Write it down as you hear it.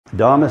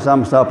Dharma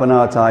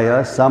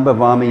samstapanataya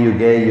sambhavami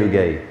yuge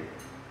yuge.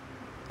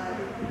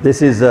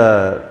 This is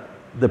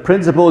the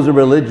principles of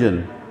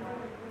religion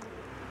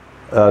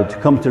to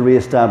come to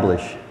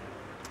re-establish.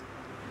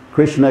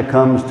 Krishna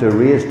comes to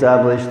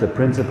re-establish the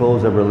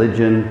principles of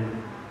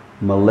religion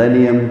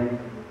millennium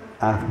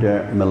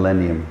after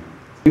millennium.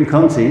 In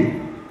Kunti,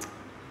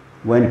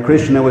 when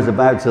Krishna was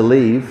about to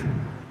leave,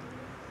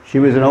 she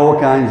was in all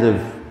kinds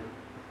of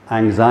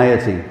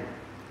anxiety,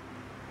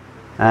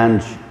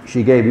 and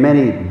she gave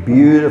many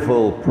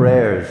beautiful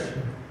prayers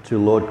to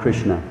Lord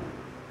Krishna.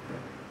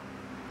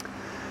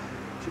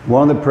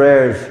 One of the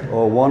prayers,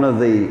 or one of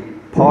the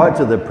parts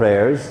of the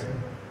prayers,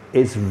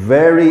 is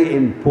very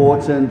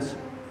important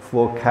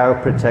for cow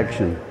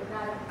protection,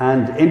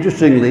 and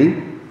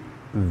interestingly,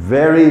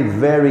 very,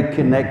 very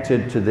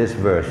connected to this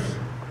verse.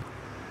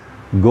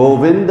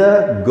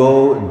 Govinda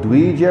go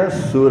dvija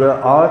sura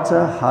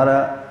arta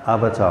hara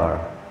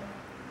avatar.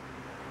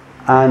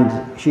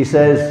 And she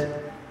says,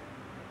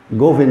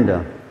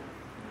 Govinda.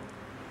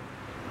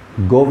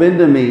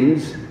 Govinda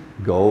means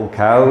go,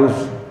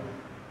 cows.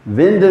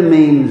 Vinda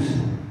means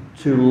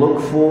to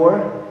look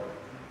for,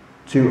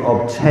 to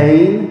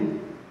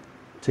obtain,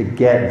 to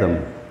get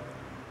them.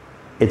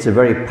 It's a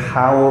very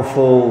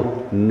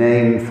powerful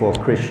name for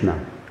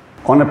Krishna.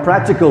 On a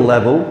practical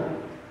level,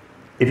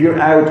 if you're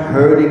out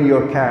herding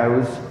your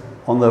cows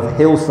on the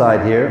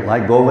hillside here,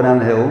 like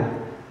Govardhan Hill,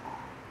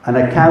 and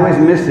a cow is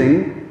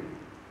missing,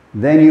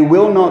 then you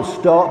will not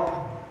stop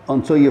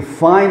until you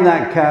find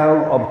that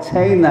cow,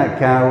 obtain that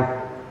cow,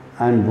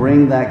 and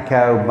bring that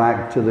cow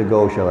back to the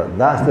Goshala.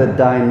 That's the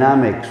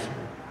dynamics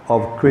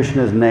of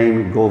Krishna's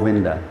name,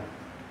 Govinda.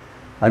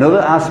 Another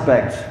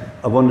aspect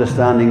of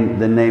understanding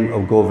the name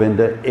of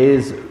Govinda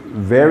is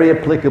very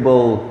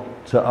applicable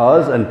to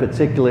us, and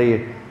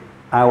particularly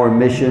our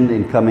mission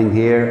in coming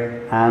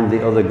here and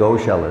the other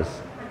Goshalas.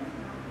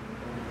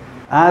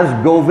 As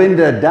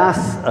Govinda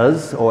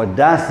Dasas or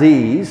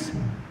Dasis,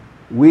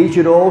 we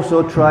should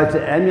also try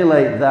to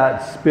emulate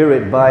that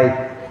spirit by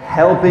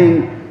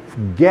helping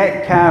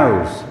get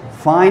cows,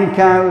 find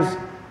cows,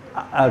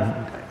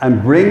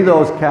 and bring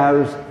those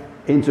cows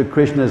into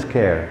Krishna's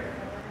care.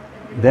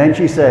 Then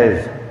she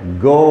says,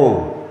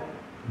 Go,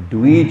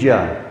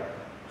 Dvija,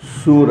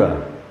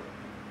 Sura,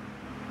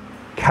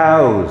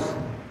 cows,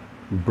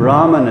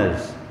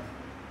 Brahmanas,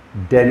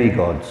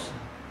 demigods.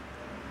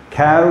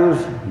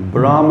 Cows,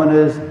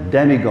 Brahmanas,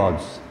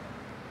 demigods.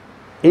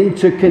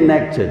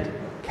 Interconnected.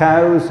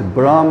 Cows,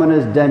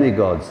 Brahmanas,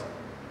 demigods.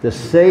 The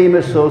same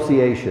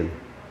association.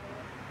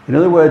 In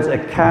other words, a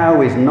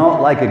cow is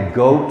not like a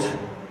goat,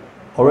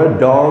 or a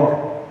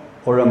dog,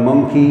 or a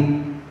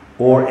monkey,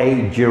 or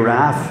a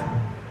giraffe.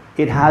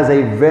 It has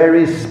a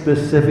very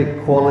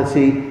specific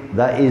quality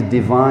that is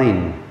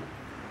divine.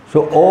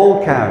 So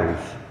all cows,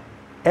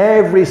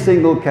 every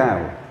single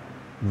cow,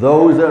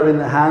 those that are in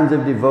the hands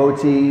of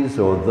devotees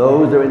or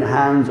those that are in the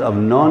hands of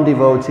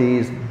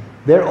non-devotees,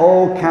 they're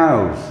all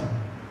cows.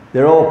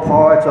 They're all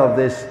part of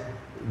this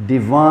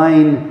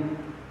divine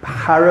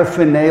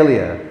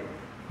paraphernalia,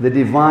 the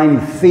divine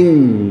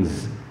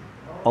things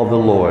of the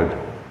Lord.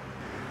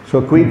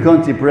 So Queen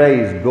Kunti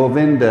prays,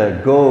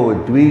 Govinda, Go,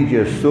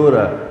 Dvija,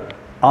 Sura,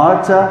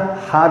 Arta,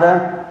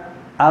 Hara,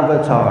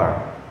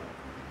 Avatar.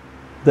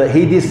 That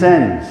he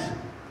descends,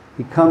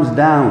 he comes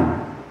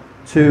down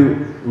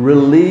to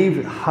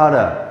relieve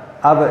Hara.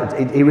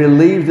 He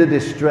relieves the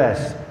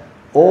distress.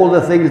 All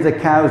the things the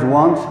cows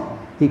want,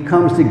 he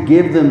comes to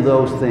give them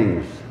those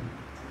things.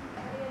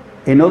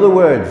 In other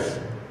words,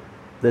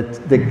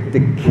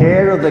 the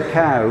care of the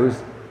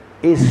cows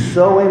is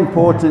so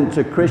important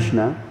to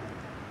Krishna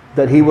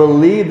that he will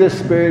leave the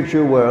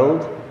spiritual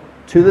world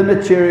to the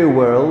material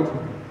world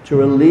to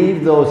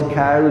relieve those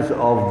cows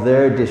of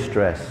their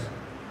distress.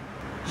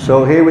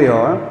 So here we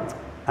are,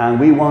 and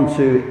we want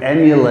to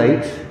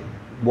emulate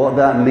what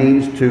that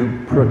means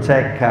to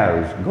protect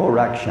cows,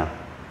 Goraksha.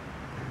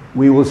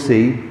 We will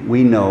see,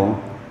 we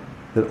know,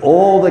 that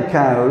all the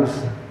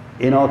cows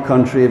in our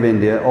country of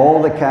India,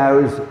 all the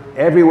cows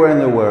everywhere in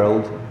the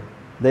world,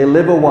 they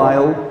live a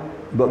while,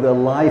 but their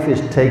life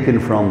is taken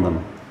from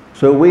them.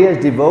 So we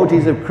as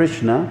devotees of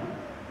Krishna,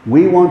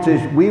 we want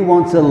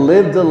to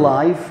live the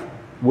life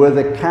where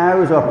the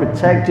cows are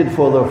protected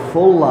for their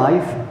full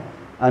life,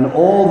 and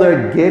all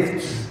their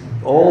gifts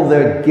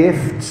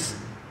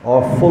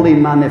are fully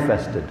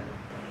manifested.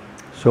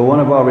 So one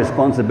of our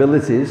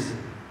responsibilities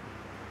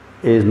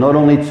is not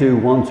only to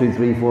 1, 2,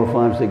 3, 4,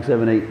 5, 6,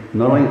 7, 8,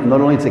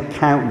 not only to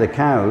count the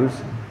cows,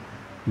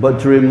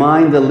 but to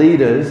remind the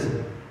leaders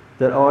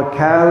that our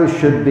cows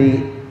should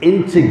be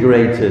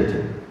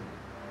integrated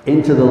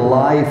into the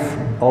life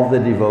of the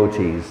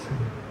devotees.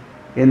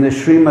 In the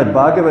Srimad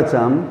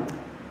Bhagavatam,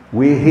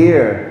 we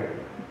hear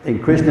in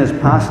Krishna's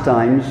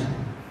pastimes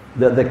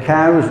that the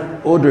cows'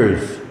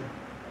 udders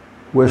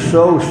were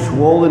so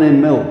swollen in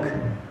milk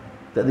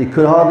that they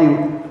could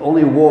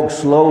only walk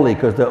slowly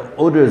because their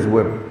udders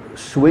were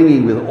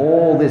swinging with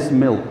all this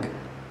milk.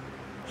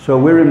 So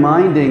we're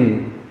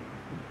reminding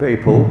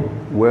people,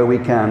 where we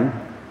can,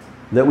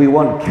 that we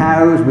want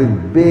cows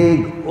with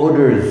big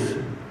udders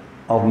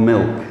of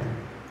milk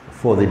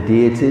for the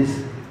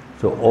deities.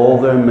 So all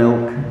their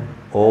milk,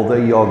 all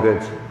their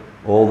yogurt,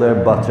 all their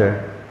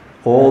butter,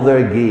 all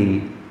their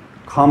ghee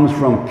comes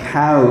from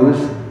cows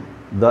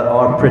that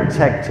are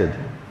protected.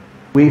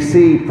 We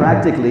see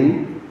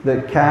practically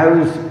that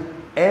cows,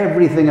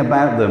 everything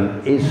about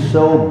them is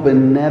so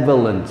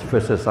benevolent for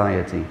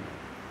society.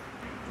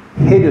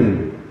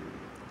 Hidden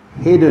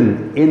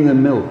in the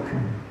milk,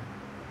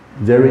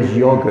 there is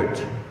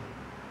yogurt,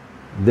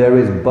 there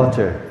is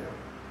butter,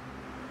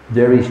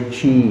 there is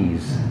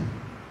cheese,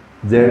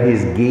 there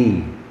is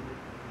ghee.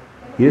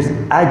 You just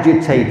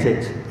agitate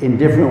it in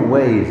different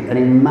ways and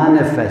it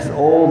manifests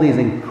all these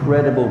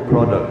incredible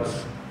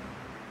products.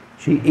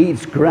 She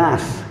eats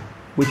grass,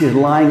 which is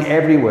lying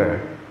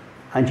everywhere,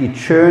 and she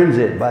churns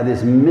it by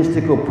this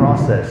mystical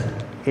process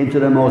into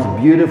the most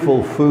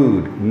beautiful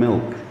food,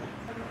 milk.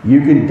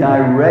 You can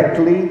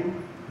directly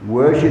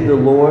worship the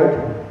Lord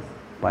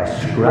by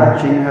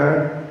scratching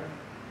her,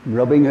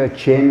 rubbing her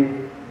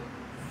chin,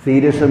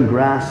 feed her some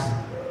grass,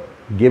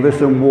 give her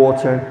some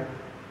water,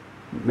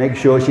 make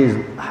sure she's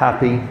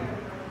happy.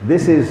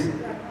 This is,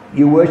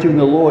 you worship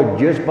the Lord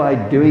just by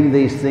doing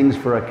these things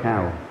for a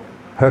cow.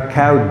 Her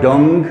cow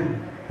dung,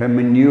 her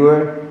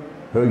manure,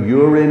 her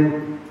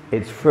urine,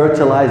 it's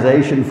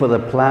fertilization for the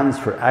plants,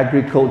 for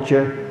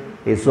agriculture.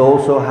 It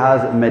also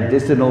has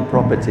medicinal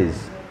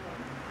properties.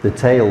 The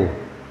tail.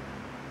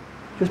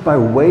 Just by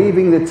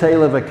waving the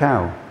tail of a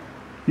cow,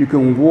 you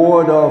can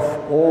ward off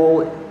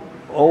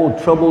all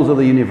troubles of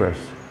the universe.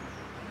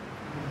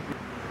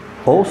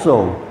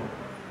 Also,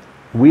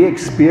 we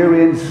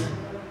experience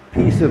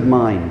peace of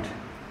mind.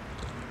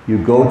 You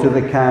go to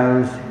the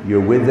cows, you're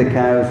with the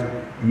cows,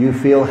 you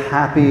feel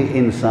happy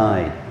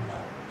inside.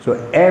 So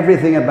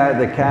everything about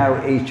the cow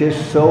is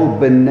just so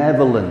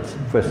benevolent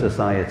for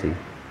society.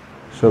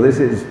 So this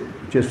is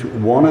just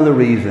one of the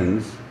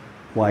reasons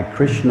why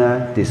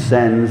Krishna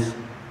descends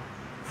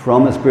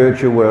from the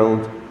spiritual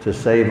world to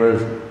save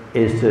us,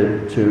 is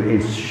to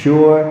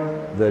ensure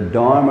the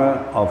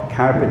dharma of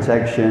cow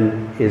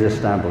protection is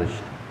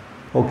established.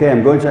 Okay,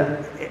 I'm going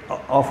to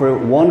offer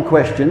one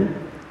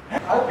question.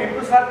 How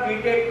people have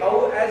treated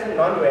cow as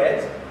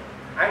non-veg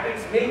and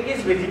its milk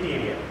is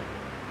vegetarian?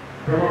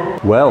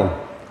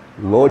 Well,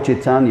 Lord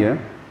Chaitanya,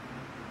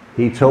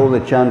 he told the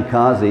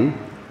Chandkazi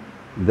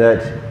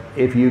that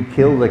if you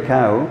kill the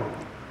cow,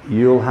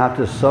 you'll have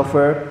to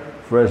suffer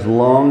for as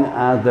long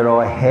as there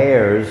are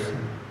hairs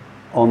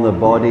on the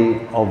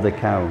body of the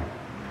cow.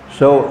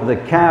 So the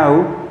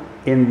cow,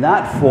 in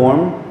that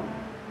form,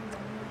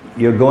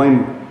 you're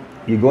going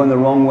the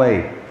wrong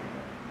way.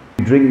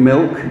 You drink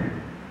milk,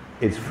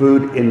 it's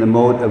food in the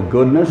mode of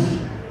goodness.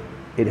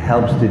 It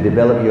helps to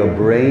develop your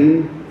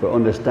brain for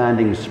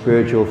understanding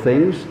spiritual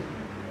things.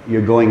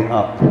 You're going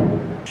up.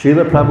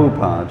 Srila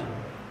Prabhupada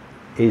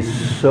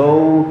is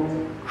so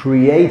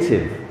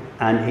creative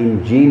and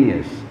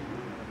ingenious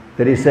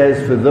that he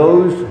says for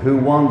those who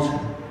want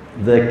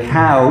the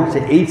cow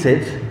to eat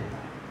it,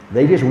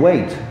 they just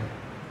wait.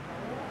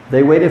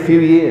 They wait a few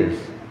years.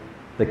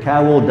 The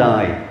cow will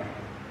die.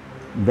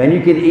 Then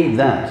you can eat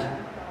that.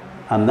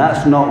 And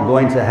that's not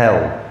going to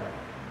hell.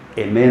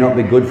 It may not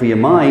be good for your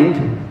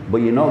mind, but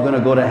you're not going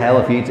to go to hell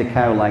if you eat a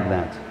cow like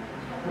that.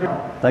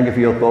 Thank you for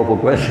your thoughtful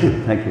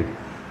question. Thank you.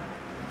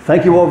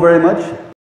 Thank you all very much.